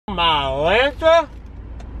my Lanta?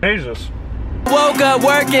 Jesus. Woke up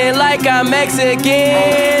working like I'm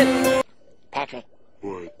Mexican. Patrick.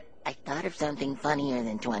 What? I thought of something funnier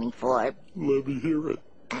than 24. Let me hear it.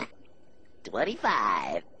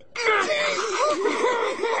 25.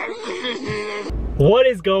 What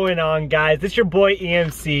is going on, guys? It's your boy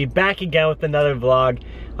EMC back again with another vlog.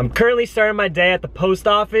 I'm currently starting my day at the post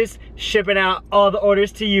office, shipping out all the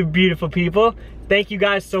orders to you beautiful people. Thank you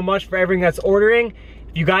guys so much for everything that's ordering.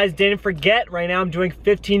 If you guys didn't forget, right now I'm doing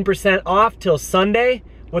 15% off till Sunday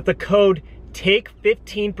with the code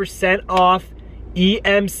TAKE15% off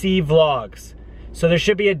EMC vlogs. So there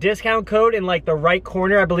should be a discount code in like the right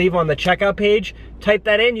corner, I believe, on the checkout page. Type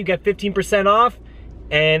that in, you get 15% off,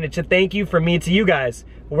 and it's a thank you from me to you guys.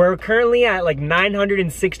 We're currently at like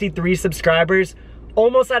 963 subscribers,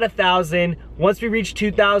 almost at 1,000. Once we reach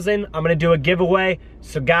 2,000, I'm gonna do a giveaway.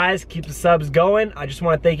 So guys, keep the subs going. I just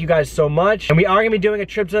wanna thank you guys so much. And we are gonna be doing a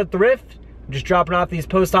trip to the thrift. I'm just dropping off these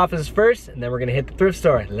post offices first, and then we're gonna hit the thrift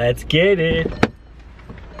store. Let's get it.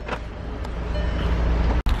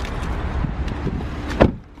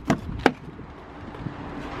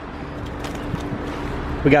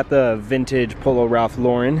 We got the vintage Polo Ralph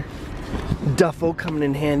Lauren duffel coming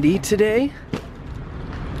in handy today.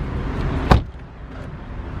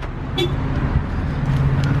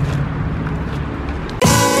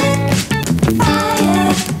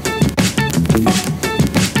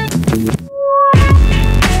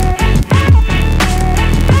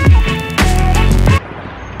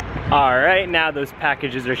 Alright, now those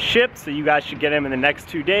packages are shipped, so you guys should get them in the next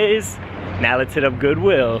 2 days. Now let's hit up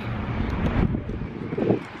Goodwill.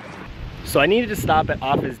 So I needed to stop at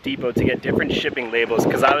Office Depot to get different shipping labels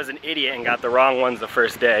because I was an idiot and got the wrong ones the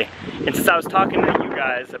first day. And since I was talking to you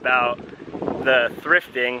guys about the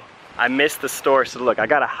thrifting, I missed the store. So look, I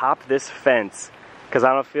gotta hop this fence because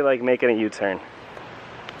I don't feel like making a U-turn.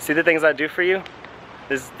 See the things I do for you?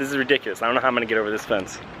 This is ridiculous. I don't know how I'm gonna get over this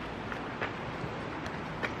fence.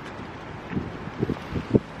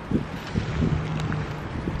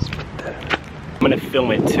 I'm gonna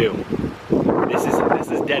film it too. This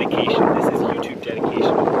is dedication. This is YouTube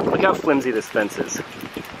dedication. Look how flimsy this fence is.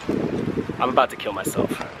 I'm about to kill myself.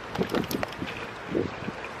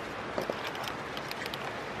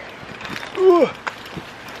 Ooh.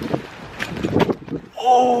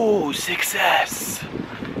 Oh, success!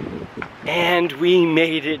 And we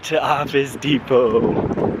made it to Office Depot.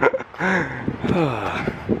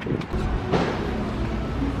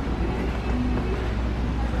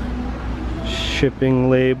 Shipping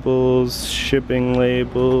labels, shipping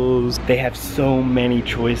labels. They have so many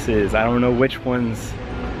choices. I don't know which ones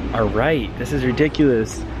are right. This is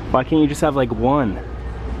ridiculous. Why can't you just have like one?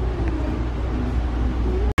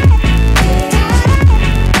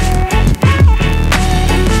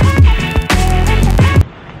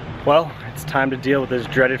 Well, it's time to deal with this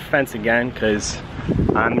dreaded fence again because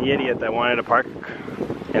I'm the idiot that wanted to park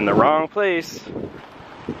in the wrong place.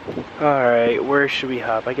 Alright, where should we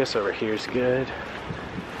hop? I guess over here is good.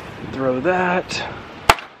 Throw that.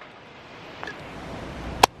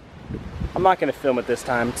 I'm not gonna film it this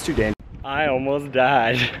time, it's too dangerous. I almost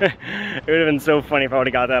died. It would have been so funny if I would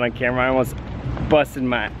have got that on camera. I almost busted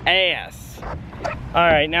my ass.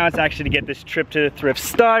 Alright, now it's actually to get this trip to the thrift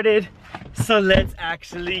started. So let's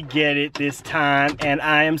actually get it this time. And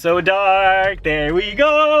I am so dark, there we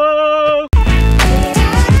go!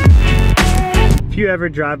 If you ever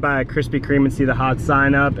drive by a Krispy Kreme and see the hot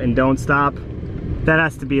sign up and don't stop, that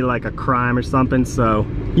has to be like a crime or something, so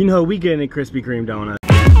you know we getting a Krispy Kreme donut.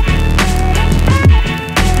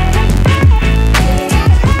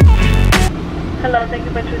 Hello, thank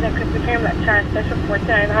you for choosing Krispy Kreme. Let's try a special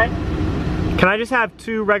 $14.99. Can I just have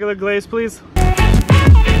 2 regular glazed, please?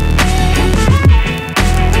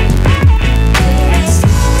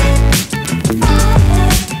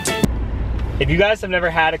 If you guys have never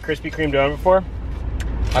had a Krispy Kreme donut before,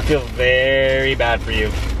 I feel very bad for you.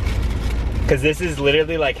 Because this is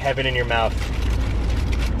literally like heaven in your mouth.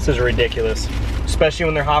 This is ridiculous. Especially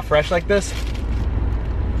when they're hot fresh like this.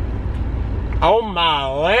 Oh my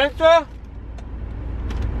Lanta!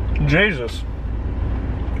 Jesus.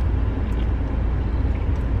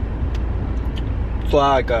 It's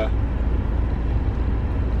like a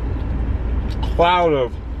cloud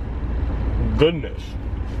of goodness.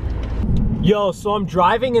 Yo, so I'm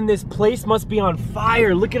driving and this place must be on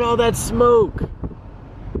fire. Look at all that smoke.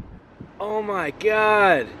 Oh my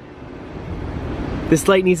God. This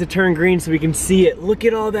light needs to turn green so we can see it. Look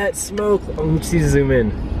at all that smoke. Oh, let's see, zoom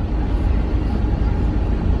in.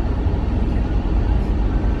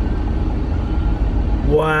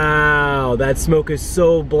 Wow, that smoke is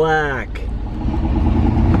so black.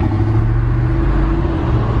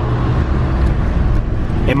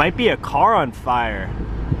 It might be a car on fire.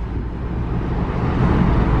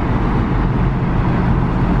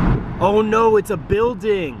 Oh no, it's a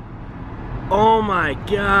building. Oh my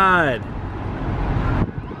God.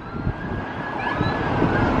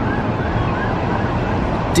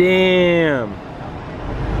 Damn.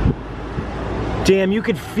 Damn, you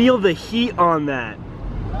could feel the heat on that.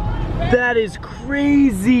 That is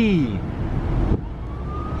crazy.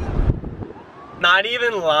 Not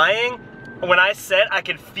even lying, when I said I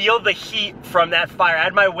could feel the heat from that fire. I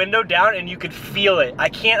had my window down and you could feel it. I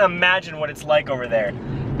can't imagine what it's like over there.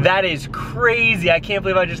 That is crazy. I can't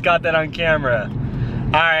believe I just got that on camera.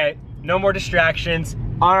 All right, no more distractions.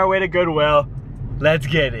 On our way to Goodwill. Let's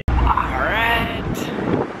get it. All right.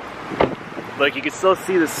 Look, you can still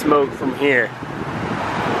see the smoke from here.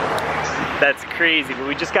 That's crazy, but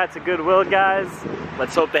we just got to Goodwill, guys.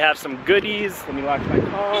 Let's hope they have some goodies. Let me lock my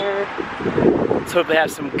car. Let's hope they have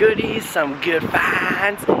some goodies, some good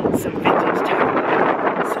finds, some vintage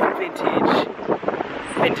towel, some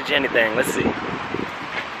vintage anything. Let's see.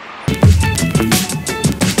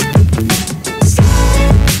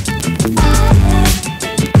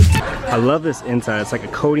 I love this inside. It's like a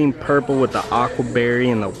coating purple with the aqua berry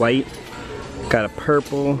and the white. Got a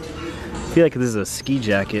purple. I feel like this is a ski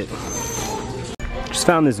jacket. Just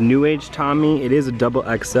found this New Age Tommy. It is a double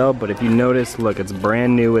XL, but if you notice, look, it's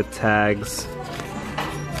brand new with tags.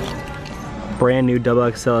 Brand new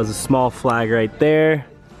double XL has a small flag right there.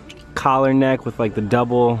 Collar neck with like the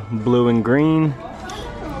double blue and green.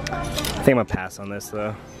 I think I'm gonna pass on this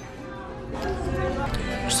though.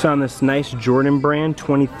 Just found this nice Jordan brand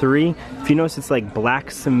 23. If you notice, it's like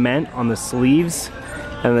black cement on the sleeves,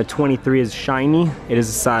 and the 23 is shiny. It is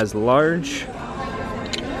a size large.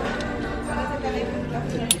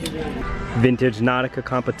 Vintage Nautica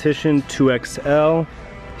Competition 2XL.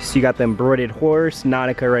 So you got the embroidered horse,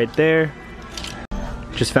 Nautica right there.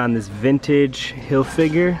 Just found this vintage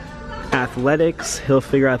Hilfiger Athletics.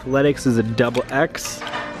 Hilfiger Athletics is a double X,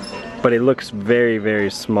 but it looks very,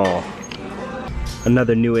 very small.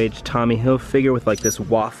 Another New Age Tommy Hilfiger with like this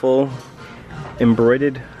waffle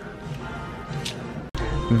embroidered.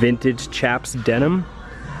 Vintage Chaps Denim.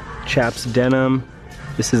 Chaps Denim.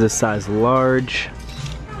 This is a size large.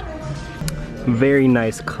 Very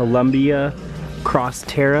nice Columbia Cross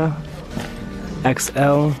Terra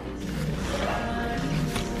XL.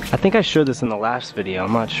 I think I showed this in the last video,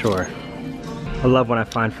 I'm not sure. I love when I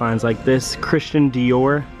find finds like this. Christian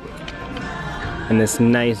Dior. And this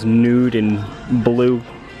nice nude and blue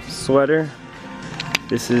sweater.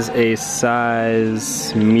 This is a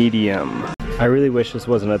size medium. I really wish this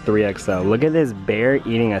wasn't a 3XL. Look at this bear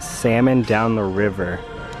eating a salmon down the river.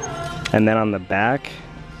 And then on the back,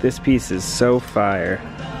 this piece is so fire.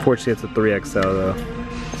 Fortunately, it's a 3XL though.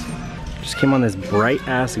 Just came on this bright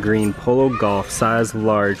ass green Polo Golf, size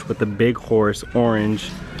large with the big horse,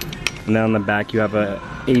 orange. And then on the back you have a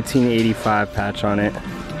 1885 patch on it.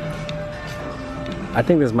 I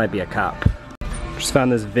think this might be a cop. Just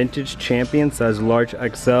found this vintage Champion, size large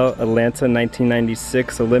XL, Atlanta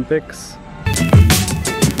 1996 Olympics.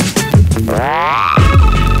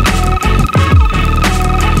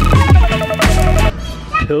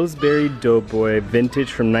 Pillsbury Doughboy,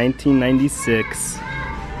 vintage from 1996.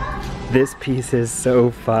 This piece is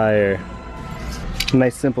so fire.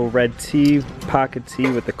 Nice simple red tee, pocket tee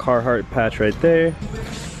with the Carhartt patch right there.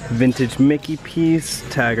 Vintage Mickey piece,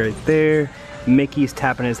 tag right there. Mickey's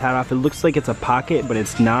tapping his hat off. It looks like it's a pocket, but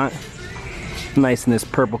it's not. Nice in this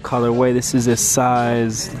purple colorway. This is a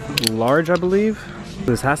size large, I believe.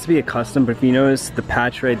 This has to be a custom, but if you notice the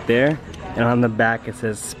patch right there, and on the back it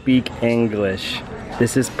says "Speak English."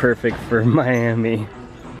 This is perfect for Miami.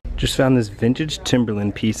 Just found this vintage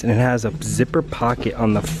Timberland piece, and it has a zipper pocket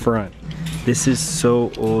on the front. This is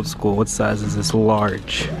so old school. What size is this?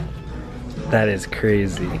 Large. That is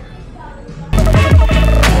crazy.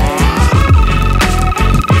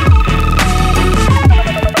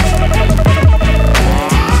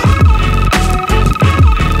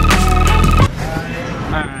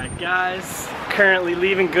 Alright guys, currently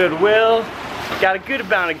leaving Goodwill. Got a good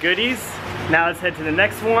amount of goodies. Now let's head to the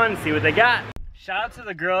next one and see what they got. Shout out to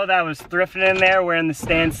the girl that was thrifting in there wearing the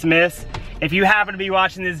Stan Smiths. If you happen to be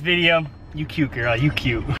watching this video, you cute girl, you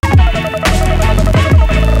cute.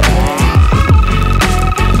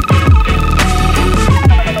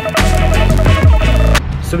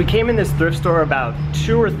 So we came in this thrift store about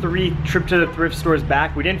 2 or 3 trips to the thrift stores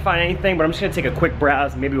back. We didn't find anything, but I'm just gonna take a quick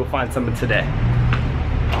browse and maybe we'll find something today.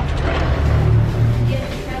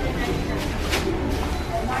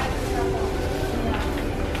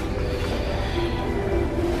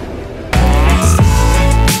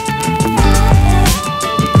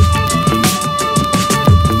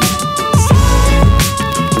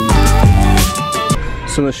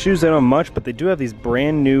 the shoes, they don't have much, but they do have these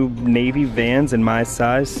brand new navy Vans in my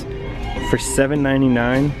size for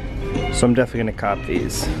 $7.99. So I'm definitely gonna cop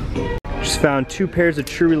these. Just found 2 pairs of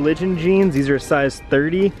True Religion jeans. These are a size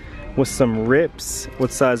 30 with some rips.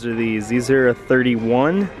 What size are these? These are a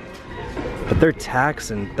 31, but they're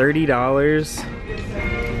taxing $30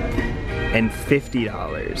 and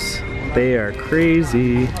 $50. They are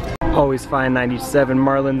crazy. Always find 97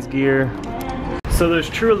 Marlins gear. So those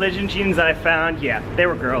True Religion jeans that I found, yeah, they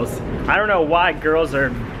were girls. I don't know why girls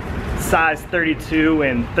are size 32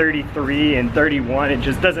 and 33 and 31. It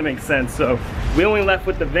just doesn't make sense. So we only left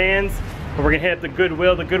with the Vans, but we're gonna hit up the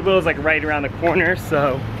Goodwill. The Goodwill is like right around the corner,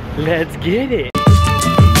 so let's get it.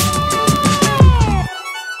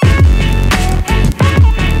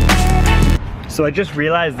 So I just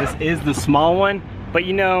realized this is the small one, but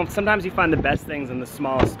you know, sometimes you find the best things in the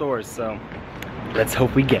smallest stores, so let's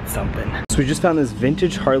hope we get something. So we just found this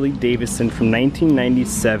vintage Harley Davidson from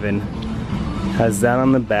 1997. Has that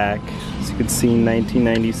on the back. So you can see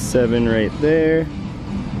 1997 right there.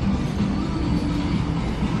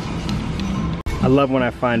 I love when I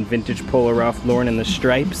find vintage Polo Ralph Lauren in the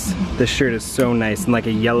stripes. This shirt is so nice, and like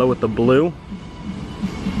a yellow with the blue.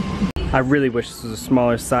 I really wish this was a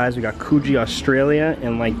smaller size. We got Coogee Australia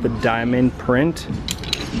in like the diamond print.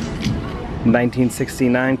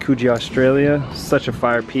 1969 Coogee Australia. Such a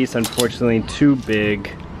fire piece, unfortunately too big.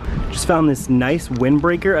 Just found this nice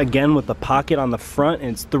windbreaker, again with the pocket on the front,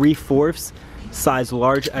 and it's 3/4, size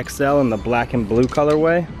large XL in the black and blue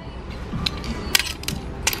colorway.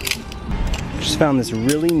 Just found this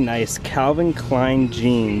really nice Calvin Klein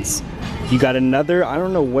jeans. You got another, I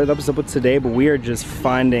don't know what up with today, but we are just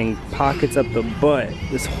finding pockets up the butt.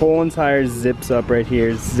 This whole entire zips up right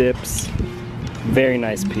here, zips. Very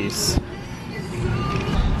nice piece.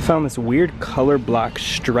 Found this weird color block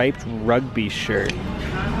striped rugby shirt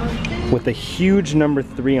with a huge number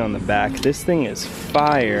 3 on the back. This thing is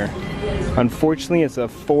fire. Unfortunately, it's a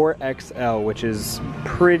 4XL, which is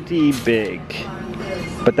pretty big.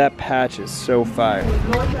 But that patch is so fire.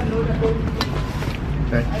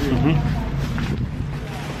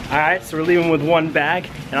 Alright, so we're leaving with one bag.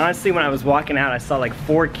 And honestly, when I was walking out, I saw like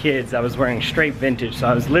 4 kids that was wearing straight vintage. So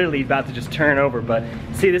I was literally about to just turn over. But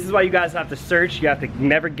see, this is why you guys have to search. You have to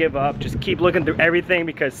never give up. Just keep looking through everything,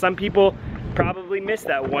 because some people probably missed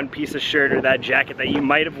that one piece of shirt or that jacket that you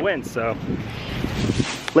might have won. So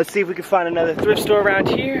let's see if we can find another thrift store around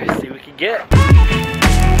here. See what we can get.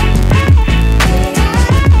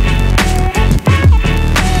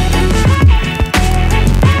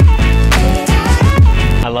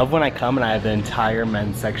 I love when I come and I have the entire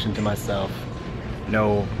men's section to myself.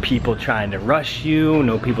 No people trying to rush you,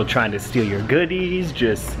 no people trying to steal your goodies,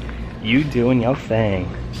 just you doing your thing.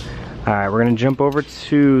 All right, we're gonna jump over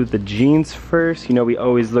to the jeans first. You know, we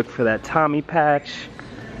always look for that Tommy patch,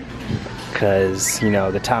 because, you know,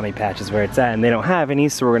 the Tommy patch is where it's at and they don't have any,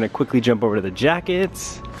 so we're gonna quickly jump over to the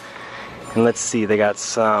jackets. And let's see, they got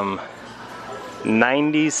some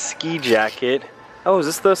 90s ski jacket. Oh, is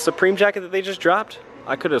this the Supreme jacket that they just dropped?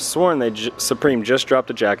 I could have sworn Supreme just dropped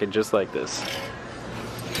a jacket just like this.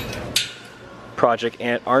 Project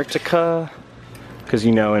Antarctica, because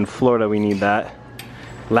you know in Florida we need that.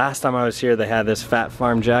 Last time I was here they had this Fat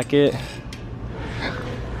Farm jacket.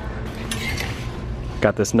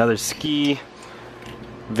 Got this another ski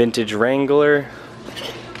vintage Wrangler.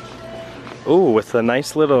 Ooh, with a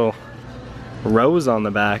nice little rose on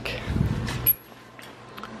the back.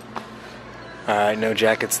 Alright, no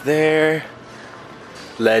jackets there.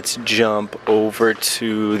 Let's jump over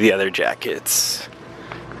to the other jackets.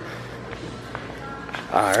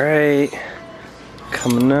 Alright,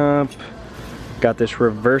 coming up. Got this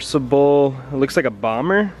reversible, it looks like a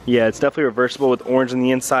bomber. Yeah, it's definitely reversible with orange on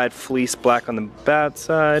the inside, fleece black on the bad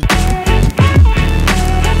side.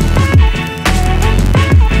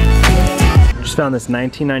 Just found this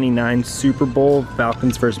 1999 Super Bowl,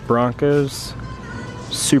 Falcons vs. Broncos.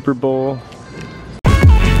 Super Bowl.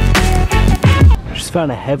 Just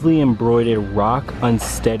found a heavily embroidered rock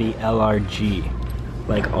unsteady LRG.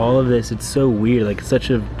 Like all of this, it's so weird, like it's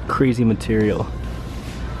such a crazy material.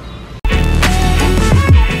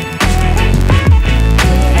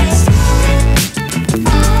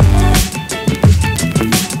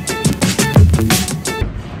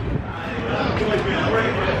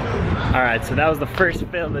 Alright, so that was the first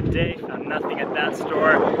fill of the day. Found nothing at that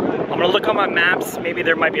store. I'm gonna look on my maps. Maybe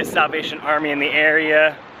there might be a Salvation Army in the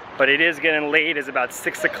area. But it is getting late, it's about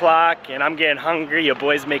 6 o'clock and I'm getting hungry. Your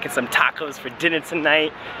boy's making some tacos for dinner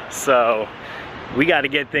tonight. So we gotta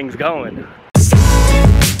get things going. See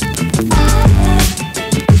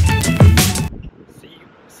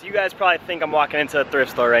you guys probably think I'm walking into a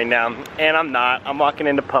thrift store right now, and I'm not. I'm walking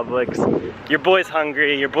into Publix. Your boy's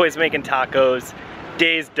hungry, your boy's making tacos.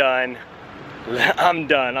 Day's done. I'm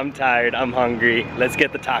done, I'm tired, I'm hungry. Let's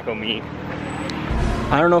get the taco meat.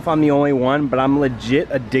 I don't know if I'm the only one, but I'm legit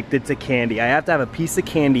addicted to candy. I have to have a piece of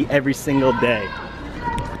candy every single day.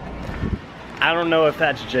 I don't know if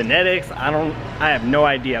that's genetics, I have no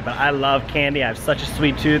idea, but I love candy. I have such a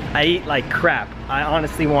sweet tooth. I eat like crap. I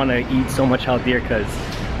honestly want to eat so much healthier because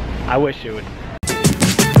I wish it would.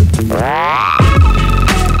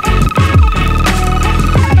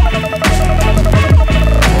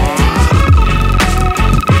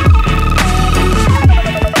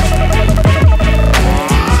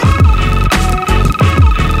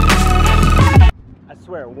 I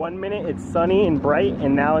swear, 1 minute it's sunny and bright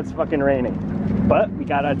and now it's fucking raining. But we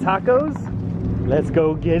got our tacos. Let's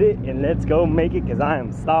go get it and let's go make it because I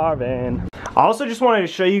am starving. I also just wanted to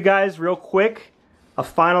show you guys real quick a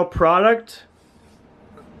final product.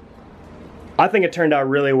 I think it turned out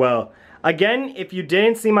really well. Again, if you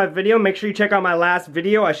didn't see my video, make sure you check out my last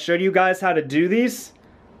video. I showed you guys how to do these.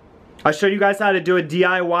 I showed you guys how to do a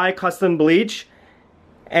DIY custom bleach.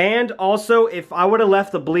 And also, if I would have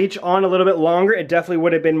left the bleach on a little bit longer, it definitely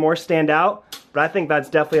would have been more standout. But I think that's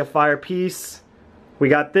definitely a fire piece. We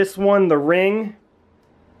got this one, the ring.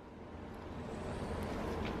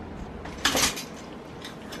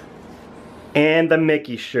 And the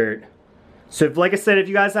Mickey shirt. So if, like I said, if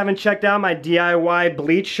you guys haven't checked out my DIY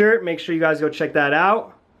bleach shirt, make sure you guys go check that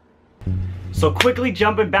out. So quickly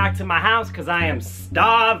jumping back to my house because I am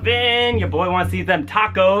starving. Your boy wants to eat them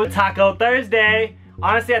tacos. Taco Thursday.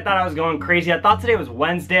 Honestly, I thought I was going crazy. I thought today was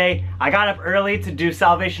Wednesday. I got up early to do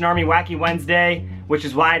Salvation Army Wacky Wednesday, which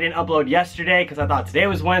is why I didn't upload yesterday because I thought today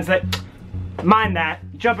was Wednesday. Mind that.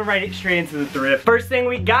 Jumping right straight into the thrift. First thing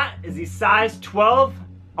we got is these size 12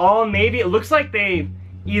 all navy. It looks like they've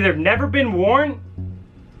either never been worn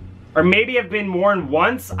or maybe have been worn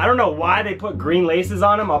once. I don't know why they put green laces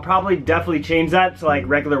on them. I'll probably definitely change that to like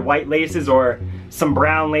regular white laces or some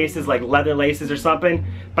brown laces, like leather laces or something.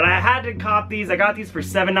 But I had to cop these. I got these for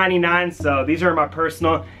 $7.99, so these are my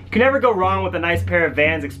personal. You can never go wrong with a nice pair of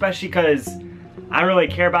Vans, especially because I don't really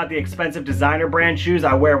care about the expensive designer brand shoes.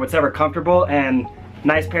 I wear whatever comfortable, and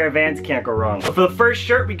nice pair of Vans can't go wrong. So for the first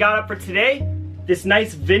shirt we got up for today, this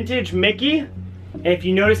nice vintage Mickey. And if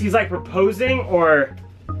you notice, he's like proposing, or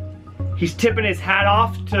he's tipping his hat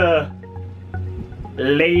off to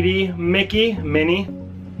Lady Mickey, Minnie.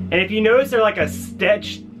 And if you notice, they're like a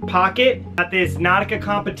stitched pocket. Got this Nautica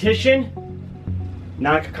competition.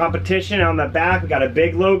 Nautica competition on the back. We got a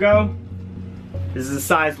big logo. This is a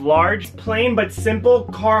size large. Plain but simple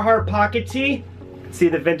Carhartt pocket tee. See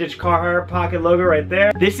the vintage Carhartt pocket logo right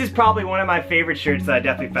there. This is probably one of my favorite shirts that I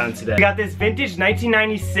definitely found today. We got this vintage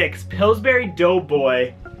 1996 Pillsbury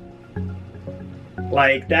Doughboy.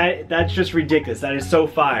 Like that's just ridiculous. That is so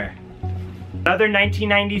fire. Another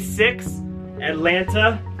 1996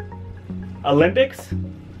 Atlanta Olympics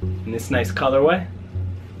in this nice colorway.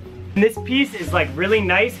 And this piece is like really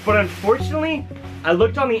nice, but unfortunately I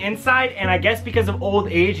looked on the inside and I guess because of old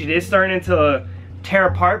age it is starting to tear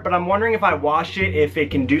apart, but I'm wondering if I wash it if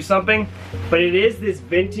it can do something. But it is this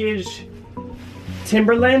vintage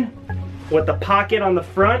Timberland with the pocket on the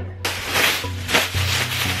front.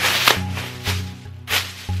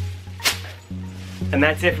 And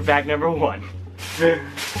that's it for bag number one.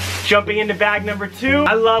 Jumping into bag number two.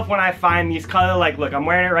 I love when I find these color, like look, I'm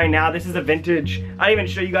wearing it right now. This is a vintage, I didn't even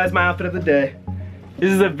show you guys my outfit of the day.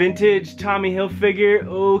 This is a vintage Tommy Hilfiger.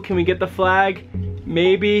 Oh, can we get the flag?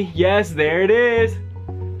 Maybe, yes, there it is.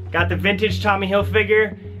 Got the vintage Tommy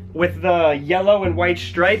Hilfiger with the yellow and white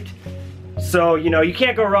striped. So, you know, you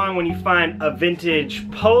can't go wrong when you find a vintage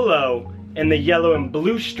polo in the yellow and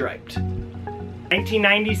blue striped.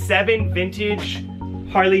 1997 vintage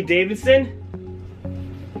Harley Davidson.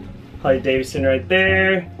 Harley Davidson right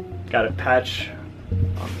there. Got a patch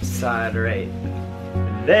on the side right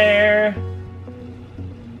there.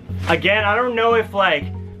 Again, I don't know if like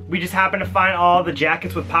we just happen to find all the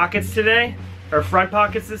jackets with pockets today, or front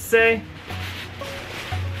pockets let's say.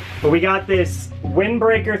 But we got this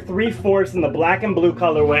windbreaker 3/4 in the black and blue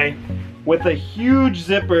colorway with a huge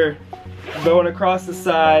zipper going across the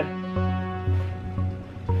side.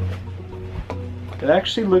 It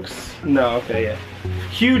actually looks, no, okay, yeah.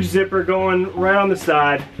 Huge zipper going right on the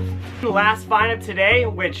side. The last find of today,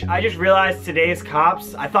 which I just realized today is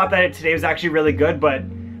Cops. I thought that today was actually really good, but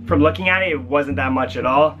from looking at it, it wasn't that much at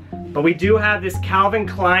all. But we do have this Calvin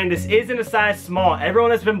Klein. This is in a size small.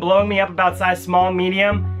 Everyone that's been blowing me up about size small and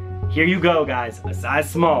medium, here you go guys, a size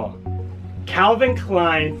small. Calvin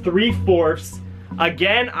Klein 3/4.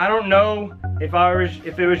 Again, I don't know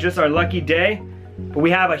if it was just our lucky day. But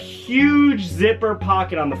we have a huge zipper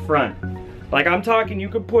pocket on the front. Like, I'm talking, you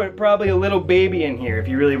could put probably a little baby in here if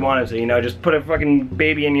you really wanted to, you know, just put a fucking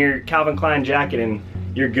baby in your Calvin Klein jacket and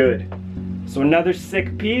you're good. So another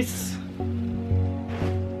sick piece.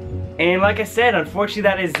 And like I said, unfortunately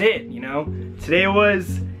that is it, you know. Today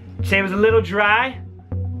was a little dry,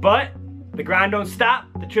 but the grind don't stop,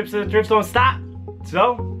 the trips don't stop.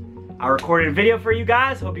 So, I recorded a video for you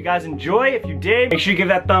guys. Hope you guys enjoy. If you did, make sure you give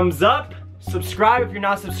that thumbs up. Subscribe if you're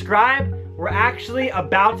not subscribed. We're actually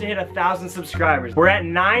about to hit 1,000 subscribers. We're at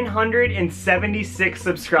 976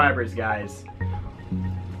 subscribers, guys.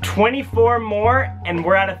 24 more and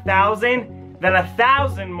we're at 1,000, then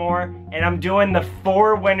 1,000 more, and I'm doing the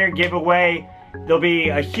 4-winner giveaway. There'll be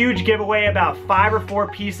a huge giveaway, about 5 or 4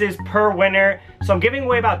 pieces per winner. So I'm giving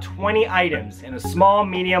away about 20 items in a small,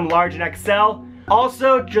 medium, large, and XL.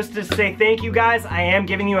 Also, just to say thank you guys, I am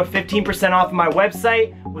giving you a 15% off my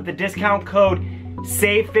website with the discount code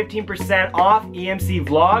SAVE 15% off EMC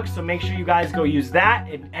Vlog. So make sure you guys go use that.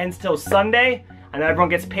 It ends till Sunday. I know everyone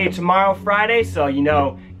gets paid tomorrow, Friday, so you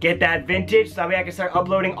know, get that vintage so that way I can start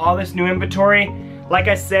uploading all this new inventory. Like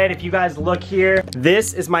I said, if you guys look here,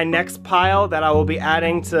 this is my next pile that I will be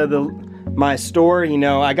adding to my store. You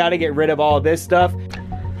know, I gotta get rid of all of this stuff.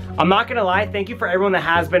 I'm not gonna lie, thank you for everyone that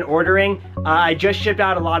has been ordering. I just shipped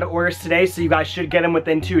out a lot of orders today, so you guys should get them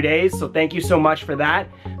within 2 days, so thank you so much for that.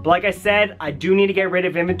 But like I said, I do need to get rid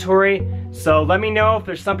of inventory, so let me know if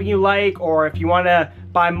there's something you like, or if you wanna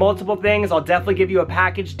buy multiple things, I'll definitely give you a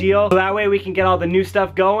package deal. So that way we can get all the new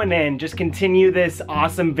stuff going and just continue this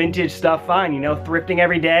awesome vintage stuff on, you know, thrifting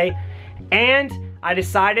every day. And I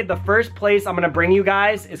decided the first place I'm gonna bring you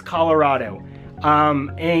guys is Colorado.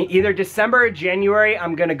 In either December or January,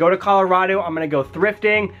 I'm gonna go to Colorado. I'm gonna go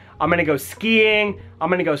thrifting, I'm gonna go skiing, I'm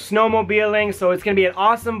gonna go snowmobiling. So it's gonna be an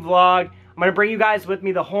awesome vlog. I'm gonna bring you guys with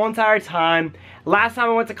me the whole entire time. Last time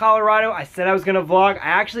I went to Colorado, I said I was gonna vlog. I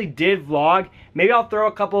actually did vlog. Maybe I'll throw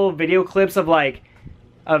a couple of video clips of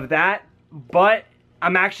that, but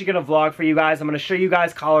I'm actually gonna vlog for you guys. I'm gonna show you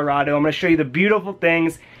guys Colorado. I'm gonna show you the beautiful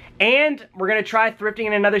things. And we're gonna try thrifting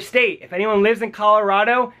in another state. If anyone lives in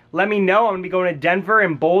Colorado, let me know. I'm gonna be going to Denver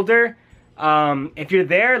and Boulder. If you're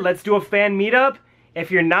there, let's do a fan meetup.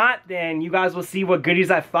 If you're not, then you guys will see what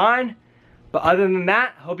goodies I find. But other than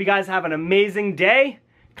that, hope you guys have an amazing day.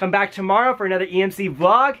 Come back tomorrow for another EMC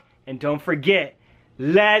vlog. And don't forget,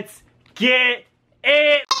 let's get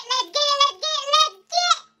it!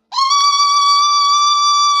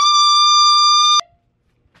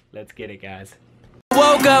 Let's get it, guys.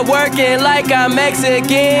 Woke up working like I'm Mexican.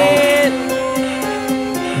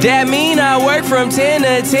 That mean I work from 10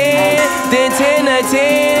 to 10, then 10 to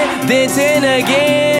 10, then 10 again.